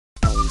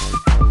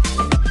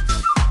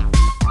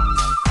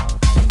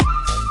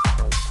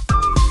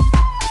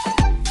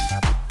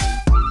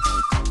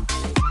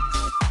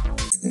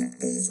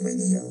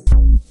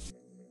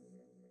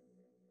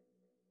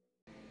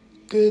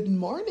Good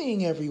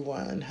morning,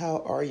 everyone.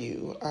 How are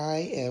you?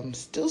 I am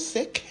still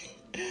sick.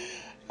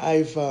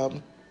 I've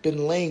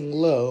been laying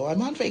low.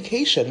 I'm on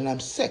vacation and I'm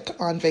sick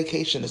on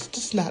vacation. It's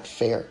just not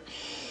fair.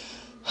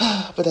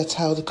 But that's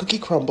how the cookie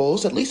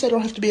crumbles. At least I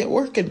don't have to be at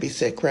work and be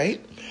sick, right?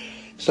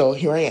 So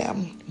here I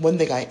am. One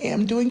thing I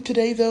am doing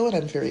today, though, and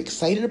I'm very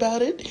excited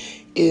about it,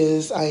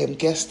 is I am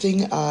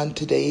guesting on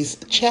today's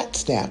Chat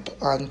Snap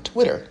on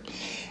Twitter.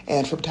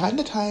 And from time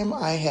to time,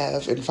 I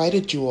have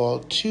invited you all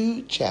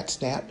to Chat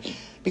Snap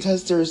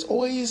because there's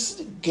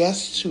always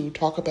guests who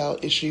talk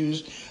about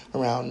issues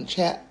around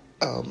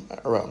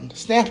around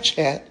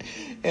Snapchat,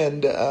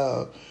 and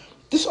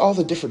just all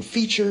the different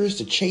features,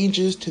 the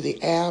changes to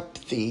the app,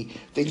 the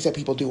things that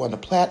people do on the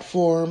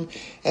platform,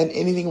 and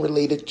anything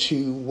related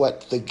to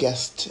what the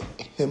guest,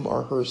 him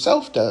or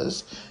herself,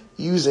 does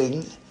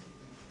using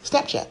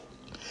Snapchat.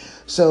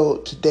 So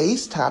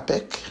today's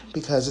topic,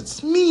 because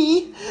it's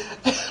me,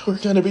 we're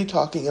going to be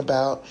talking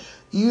about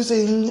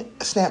using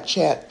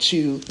Snapchat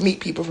to meet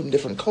people from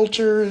different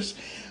cultures,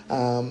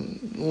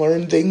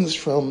 learn things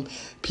from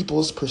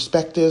people's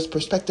perspectives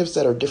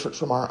that are different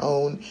from our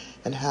own,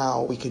 and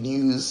how we can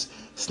use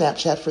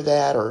Snapchat for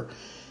that, or,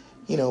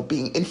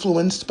 being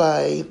influenced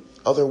by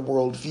other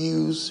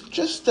worldviews.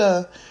 Just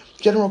a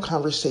general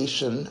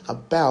conversation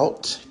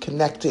about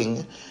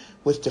connecting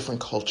with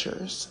different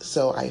cultures.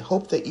 So I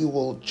hope that you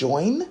will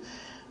join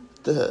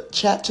the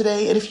chat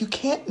today. And if you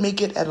can't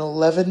make it at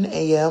 11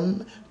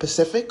 a.m.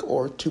 Pacific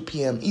or 2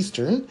 p.m.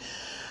 Eastern,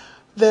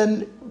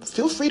 then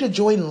feel free to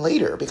join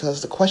later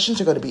because the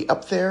questions are going to be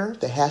up there.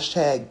 The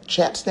hashtag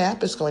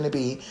ChatSnap is going to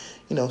be,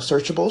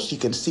 searchable so you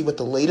can see what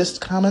the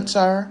latest comments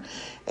are.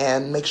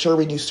 And make sure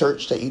when you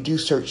search that you do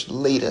search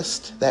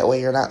latest. That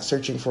way you're not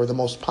searching for the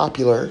most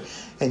popular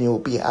and you'll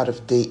be out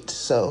of date.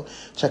 So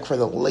check for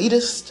the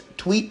latest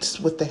tweets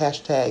with the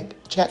hashtag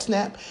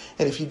ChatSnap.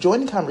 And if you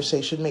join the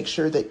conversation, make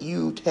sure that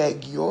you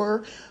tag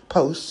your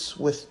posts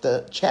with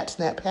the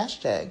ChatSnap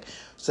hashtag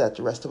so that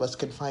the rest of us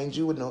can find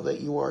you and know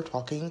that you are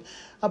talking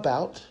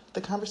about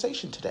the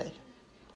conversation today.